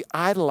about, we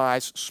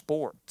idolize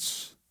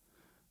sports.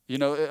 You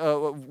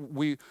know,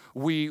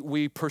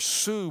 we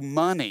pursue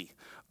money.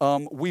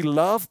 We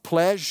love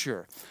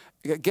pleasure.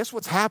 Guess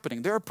what's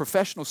happening? There are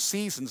professional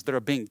seasons that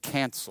are being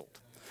canceled.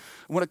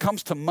 When it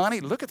comes to money,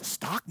 look at the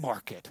stock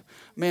market.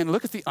 Man,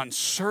 look at the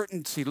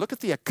uncertainty. Look at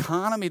the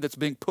economy that's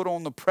being put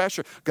on the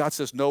pressure. God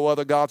says, no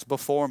other gods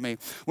before me.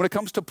 When it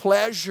comes to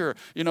pleasure,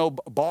 you know,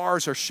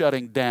 bars are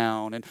shutting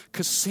down, and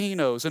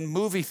casinos and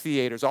movie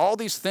theaters, all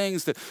these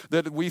things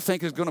that we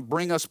think is going to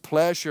bring us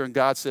pleasure. And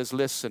God says,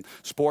 listen,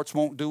 sports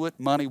won't do it.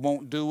 Money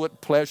won't do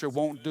it. Pleasure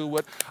won't do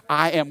it.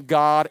 I am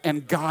God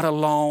and God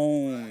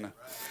alone.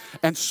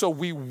 And so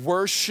we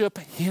worship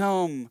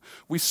him.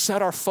 We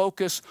set our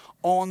focus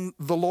on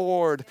the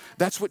Lord.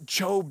 That's what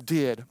Job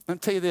did. Let me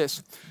tell you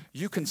this.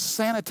 You can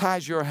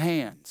sanitize your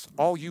hands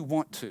all you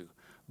want to,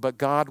 but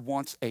God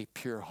wants a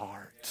pure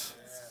heart.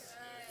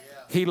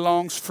 He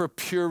longs for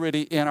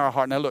purity in our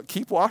heart. Now look,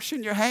 keep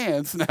washing your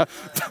hands. Now,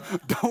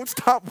 don't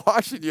stop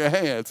washing your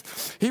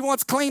hands. He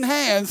wants clean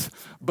hands,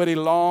 but he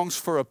longs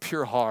for a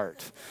pure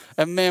heart.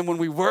 And man, when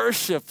we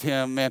worship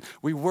him, man,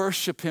 we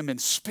worship him in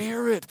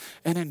spirit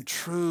and in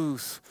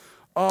truth.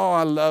 Oh,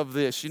 I love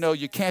this. You know,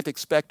 you can't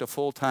expect a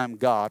full-time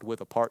God with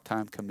a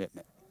part-time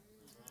commitment.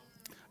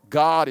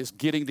 God is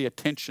getting the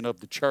attention of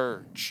the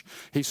church.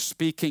 He's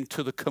speaking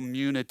to the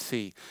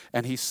community,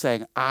 and he's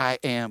saying, I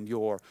am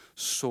your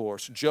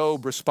source.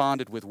 Job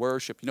responded with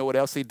worship. You know what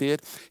else he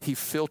did? He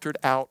filtered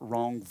out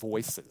wrong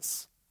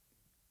voices.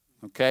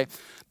 Okay?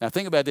 Now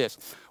think about this.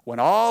 When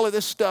all of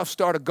this stuff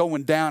started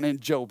going down in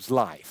Job's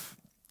life,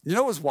 you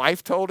know what his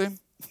wife told him?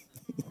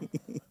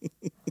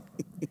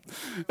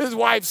 His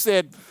wife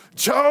said,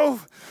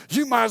 Job,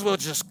 you might as well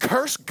just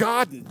curse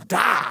God and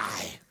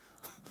die.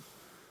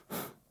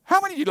 How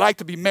many of you like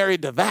to be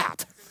married to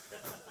that?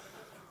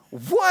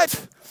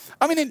 What?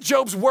 I mean, in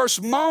Job's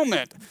worst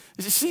moment,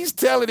 she's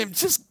telling him,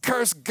 just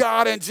curse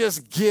God and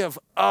just give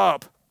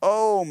up.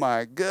 Oh,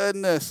 my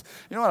goodness.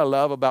 You know what I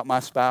love about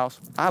my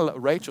spouse?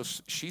 Rachel,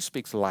 she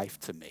speaks life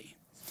to me.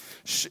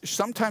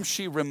 Sometimes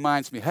she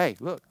reminds me, hey,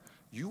 look,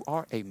 you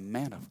are a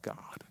man of God.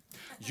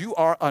 You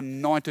are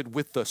anointed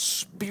with the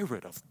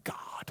Spirit of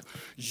God.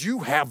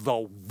 You have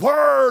the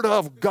Word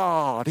of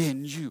God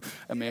in you.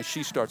 And man,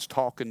 she starts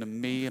talking to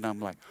me, and I'm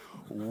like,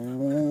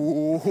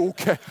 ooh,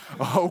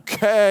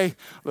 okay.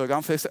 Look,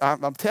 I'm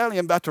telling you,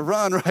 I'm about to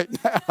run right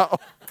now.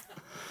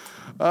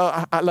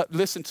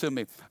 Listen to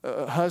me.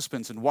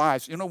 Husbands and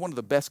wives, you know one of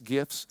the best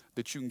gifts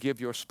that you can give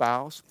your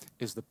spouse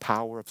is the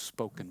power of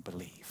spoken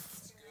belief.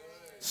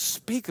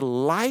 Speak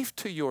life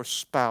to your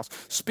spouse.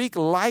 Speak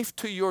life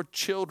to your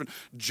children.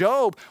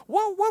 Job,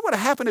 what would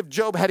have happened if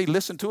Job had he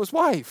listened to his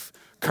wife?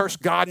 Curse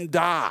God and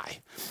die.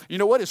 You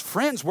know what? His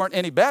friends weren't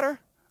any better.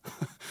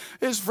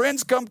 His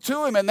friends come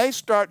to him and they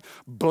start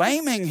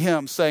blaming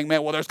him, saying,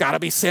 man, well, there's got to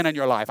be sin in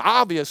your life.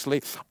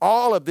 Obviously,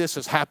 all of this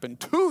has happened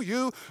to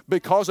you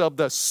because of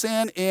the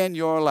sin in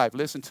your life.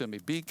 Listen to me.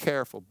 Be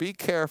careful. Be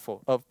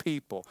careful of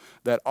people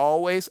that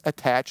always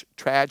attach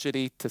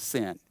tragedy to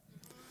sin.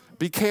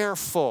 Be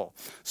careful.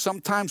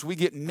 Sometimes we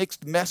get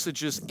mixed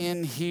messages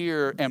in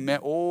here and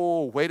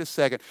wait a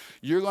second.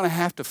 You're going to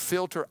have to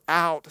filter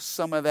out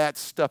some of that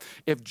stuff.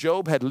 If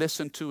Job had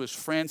listened to his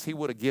friends, he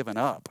would have given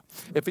up.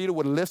 If he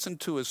would have listened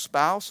to his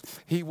spouse,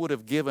 he would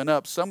have given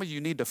up. Some of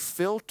you need to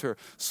filter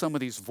some of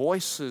these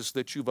voices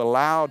that you've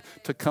allowed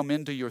to come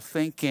into your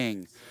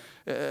thinking.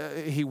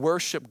 He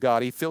worshiped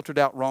God. He filtered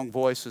out wrong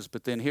voices.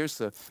 But then here's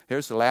the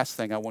last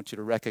thing I want you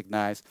to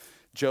recognize.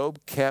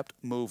 Job kept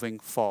moving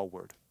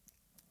forward.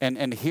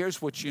 And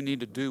here's what you need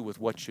to do with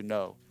what you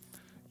know.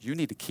 You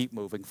need to keep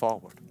moving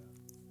forward.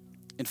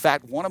 In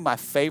fact, one of my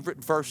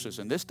favorite verses,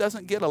 and this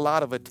doesn't get a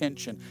lot of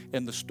attention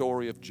in the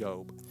story of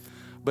Job,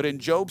 but in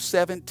Job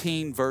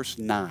 17, verse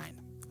 9,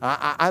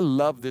 I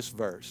love this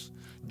verse.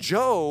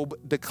 Job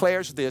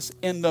declares this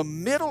in the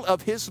middle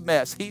of his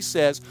mess. He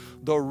says,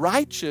 the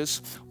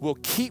righteous will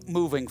keep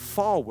moving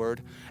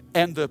forward,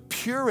 and the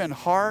pure in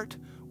heart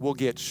will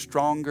get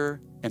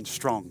stronger and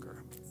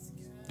stronger.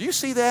 Do you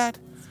see that?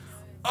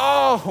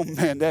 Oh,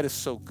 man, that is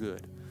so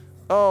good.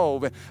 Oh,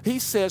 man. He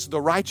says the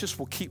righteous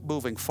will keep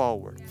moving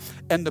forward,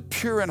 and the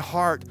pure in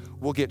heart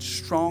will get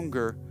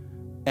stronger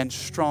and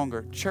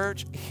stronger.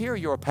 Church, hear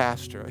your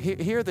pastor.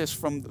 Hear this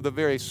from the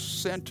very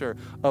center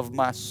of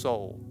my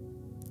soul.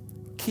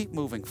 Keep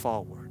moving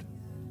forward.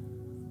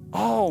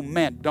 Oh,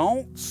 man,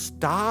 don't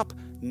stop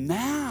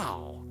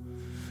now.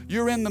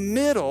 You're in the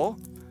middle.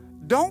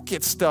 Don't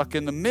get stuck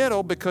in the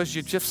middle because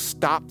you just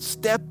stopped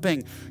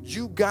stepping.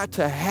 You got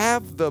to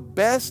have the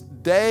best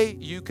day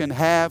you can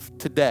have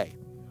today.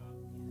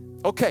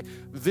 Okay,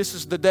 this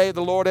is the day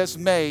the Lord has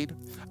made.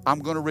 I'm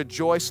going to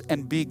rejoice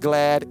and be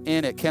glad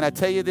in it. Can I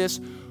tell you this?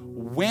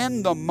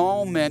 Win the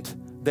moment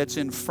that's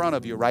in front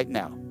of you right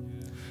now.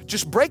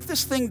 Just break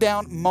this thing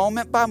down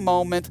moment by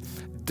moment,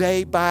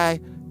 day by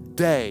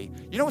day.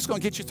 You know what's going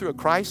to get you through a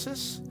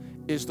crisis?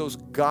 Is those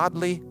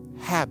godly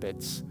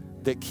habits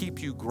that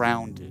keep you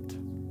grounded.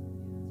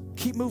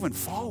 Keep moving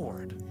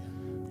forward.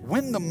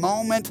 Win the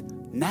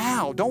moment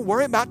now. Don't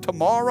worry about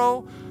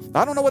tomorrow.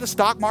 I don't know what the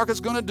stock market's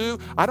going to do.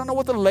 I don't know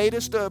what the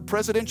latest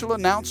presidential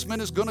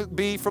announcement is going to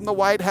be from the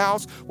White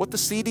House, what the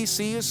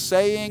CDC is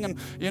saying, and,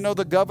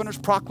 the governor's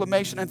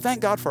proclamation. And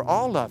thank God for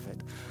all of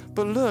it.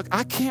 But look,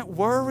 I can't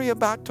worry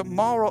about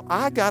tomorrow.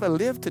 I got to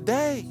live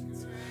today.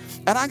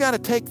 And I got to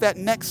take that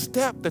next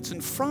step that's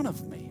in front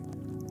of me.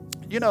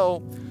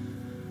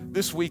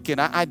 This weekend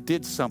I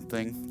did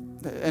something.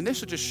 And this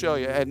will just show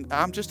you, and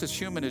I'm just as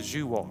human as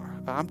you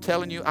are. I'm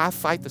telling you, I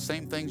fight the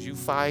same things you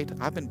fight.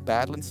 I've been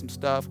battling some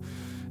stuff.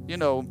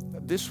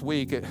 This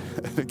week,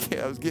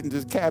 I was getting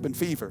this cabin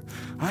fever.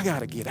 I got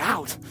to get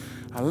out.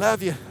 I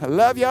love you. I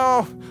love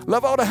y'all.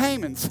 Love all the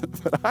Hamans.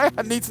 But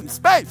I need some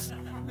space.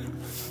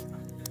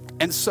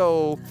 And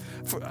so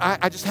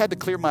I just had to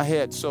clear my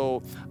head.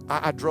 So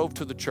I drove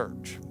to the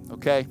church,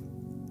 okay?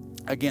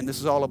 Again, this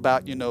is all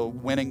about,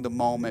 winning the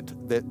moment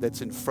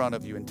that's in front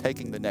of you and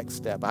taking the next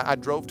step. I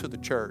drove to the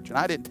church, and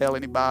I didn't tell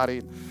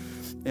anybody.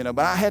 But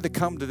I had to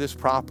come to this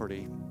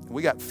property.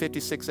 We got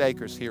 56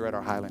 acres here at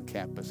our Highland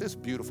campus. It's a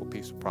beautiful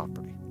piece of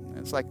property.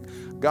 It's like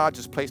God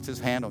just placed his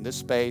hand on this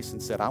space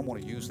and said, I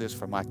want to use this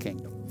for my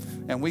kingdom.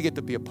 And we get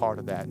to be a part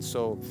of that. And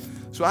so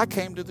I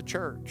came to the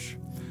church.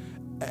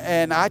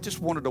 And I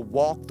just wanted to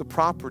walk the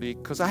property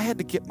because I had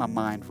to get my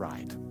mind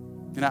right.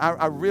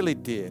 I really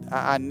did.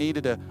 I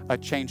needed a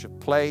change of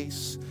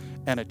place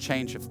and a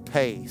change of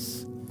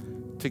pace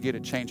to get a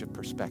change of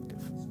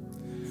perspective.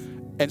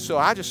 And so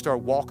I just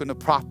started walking the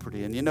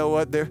property. And you know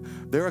what? There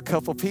are a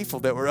couple people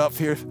that were up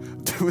here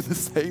doing the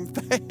same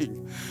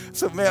thing.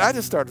 So, man, I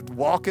just started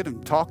walking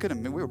and talking.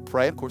 And we were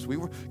praying. Of course, we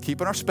were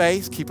keeping our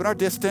space, keeping our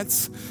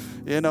distance,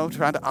 trying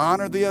to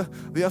honor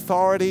the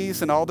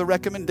authorities and all the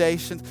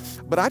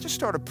recommendations. But I just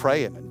started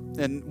praying.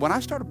 And when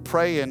I started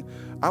praying,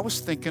 I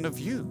was thinking of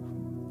you.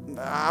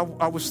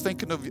 I was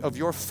thinking of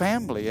your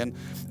family, and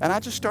I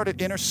just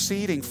started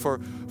interceding for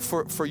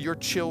your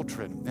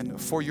children and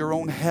for your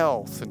own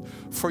health and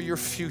for your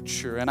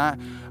future. And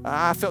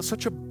I felt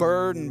such a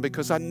burden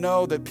because I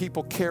know that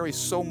people carry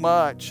so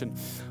much, and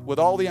with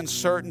all the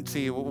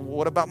uncertainty,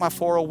 what about my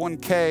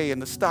 401k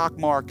and the stock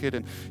market?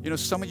 And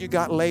some of you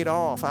got laid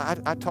off.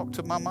 I talked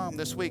to my mom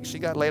this week. She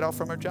got laid off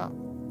from her job.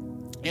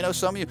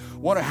 Some of you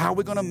wonder how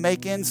we're going to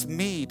make ends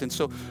meet. And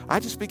so I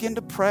just began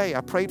to pray.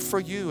 I prayed for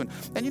you.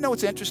 And you know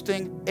what's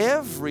interesting?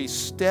 Every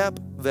step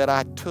that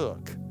I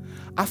took,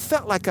 I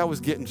felt like I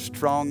was getting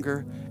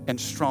stronger and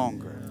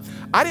stronger.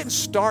 I didn't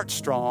start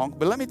strong,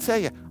 but let me tell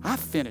you, I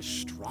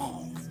finished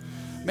strong.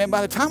 Man, by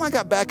the time I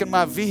got back in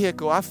my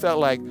vehicle, I felt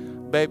like,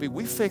 baby,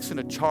 we fixing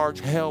to charge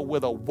hell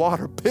with a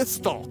water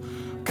pistol.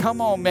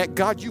 Come on, man.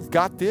 God, you've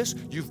got this.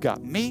 You've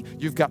got me.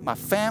 You've got my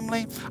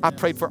family. I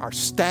prayed for our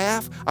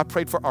staff. I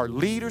prayed for our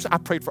leaders. I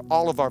prayed for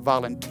all of our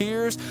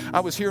volunteers. I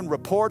was hearing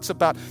reports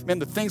about, man,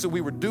 the things that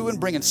we were doing,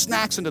 bringing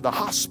snacks into the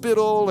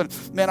hospital. And,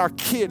 man, our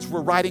kids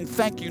were writing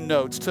thank you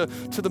notes to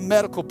the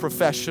medical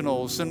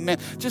professionals. And, man,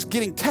 just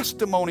getting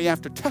testimony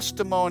after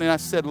testimony. And I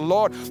said,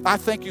 Lord, I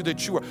thank you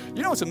that you are.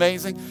 You know what's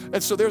amazing?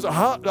 And so there's a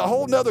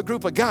whole nother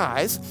group of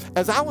guys.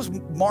 As I was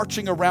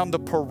marching around the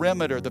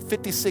perimeter, the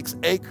 56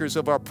 acres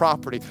of our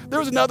property, there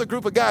was another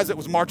group of guys that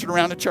was marching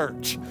around the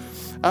church.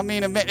 I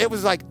mean, it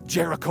was like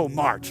Jericho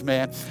March,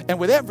 man. And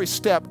with every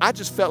step, I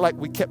just felt like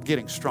we kept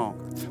getting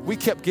stronger. We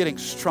kept getting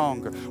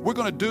stronger. We're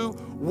going to do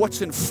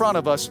what's in front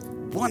of us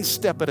one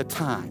step at a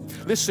time.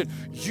 Listen,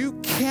 you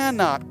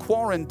cannot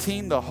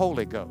quarantine the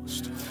Holy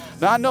Ghost.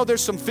 Now, I know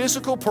there's some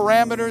physical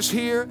parameters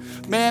here.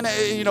 Man,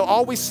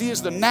 all we see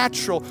is the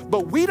natural,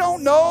 but we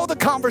don't know the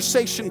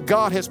conversation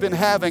God has been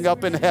having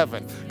up in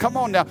heaven. Come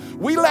on now.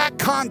 We lack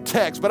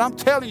context, but I'm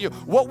telling you,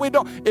 what we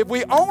don't, if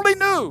we only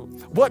knew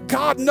what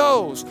God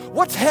knows,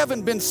 what's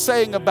heaven been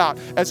saying about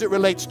as it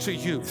relates to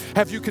you?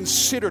 Have you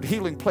considered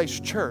Healing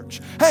Place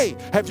Church? Hey,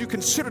 have you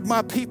considered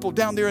my people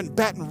down there in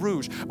Baton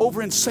Rouge,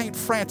 over in St.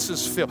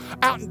 Francisville,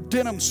 out in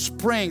Denham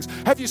Springs?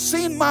 Have you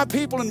seen my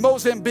people in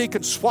Mozambique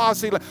and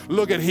Swaziland?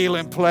 Look at Healing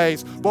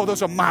Place. Boy,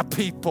 those are my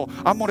people.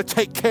 I'm going to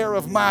take care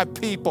of my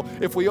people.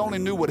 If we only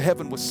knew what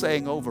heaven was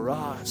saying over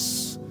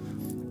us,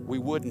 we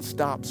wouldn't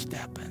stop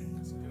stepping.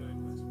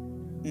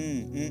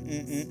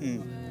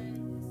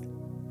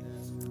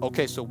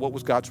 Okay, so what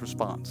was God's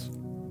response?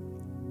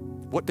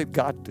 What did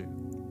God do?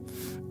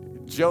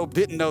 Job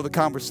didn't know the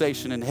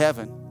conversation in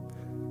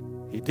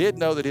heaven. He did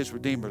know that his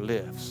Redeemer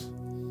lives.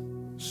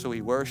 So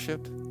he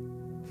worshiped.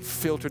 He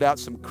filtered out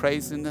some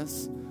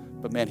craziness.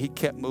 But man, he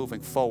kept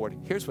moving forward.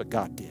 Here's what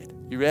God did.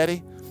 You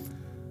ready?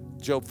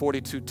 Job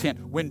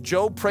 42:10. When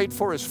Job prayed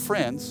for his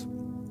friends,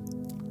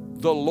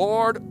 the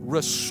Lord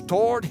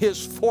restored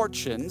his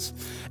fortunes.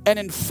 And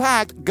in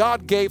fact,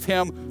 God gave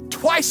him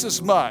twice as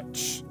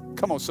much.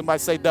 Come on, somebody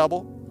say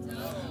double.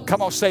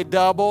 Come on, say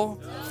double.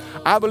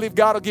 I believe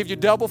God will give you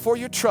double for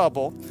your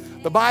trouble.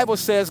 The Bible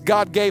says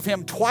God gave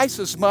him twice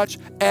as much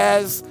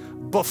as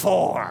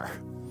before.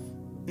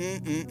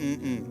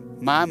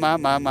 My.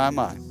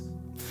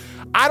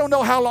 I don't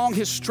know how long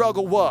his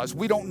struggle was.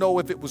 We don't know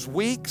if it was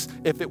weeks,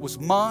 if it was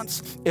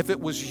months, if it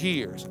was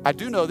years. I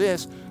do know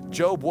this,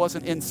 Job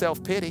wasn't in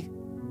self-pity.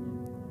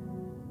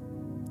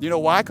 You know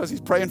why? Because he's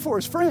praying for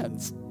his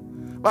friends.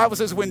 The Bible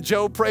says when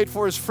Job prayed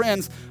for his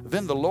friends,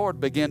 then the Lord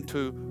began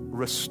to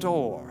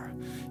restore.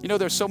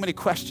 There's so many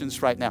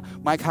questions right now.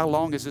 Mike, how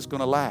long is this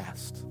going to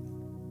last?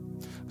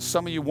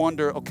 Some of you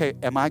wonder, okay,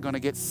 am I going to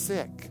get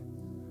sick?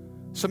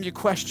 Some of you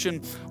question,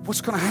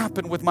 what's going to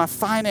happen with my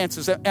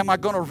finances? Am I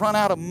going to run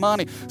out of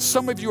money?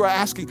 Some of you are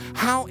asking,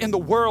 how in the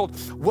world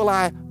will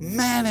I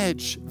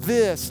manage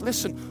this?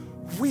 Listen,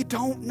 we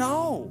don't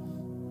know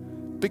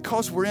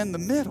because we're in the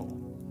middle.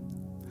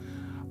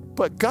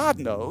 But God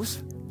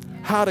knows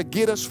how to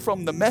get us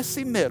from the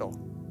messy middle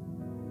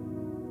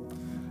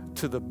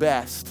to the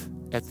best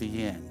at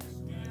the end.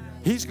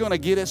 He's going to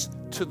get us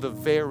to the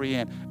very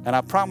end. And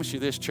I promise you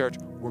this, church,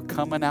 we're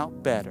coming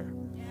out better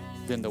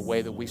than the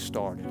way that we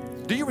started.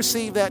 Do you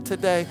receive that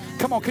today?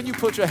 Come on, can you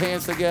put your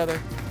hands together?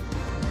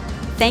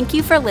 Thank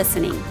you for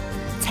listening.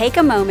 Take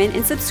a moment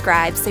and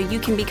subscribe so you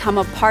can become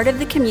a part of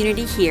the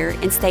community here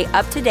and stay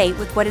up to date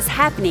with what is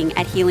happening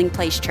at Healing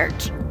Place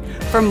Church.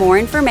 For more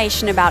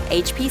information about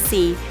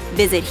HPC,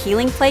 visit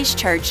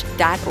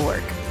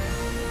healingplacechurch.org.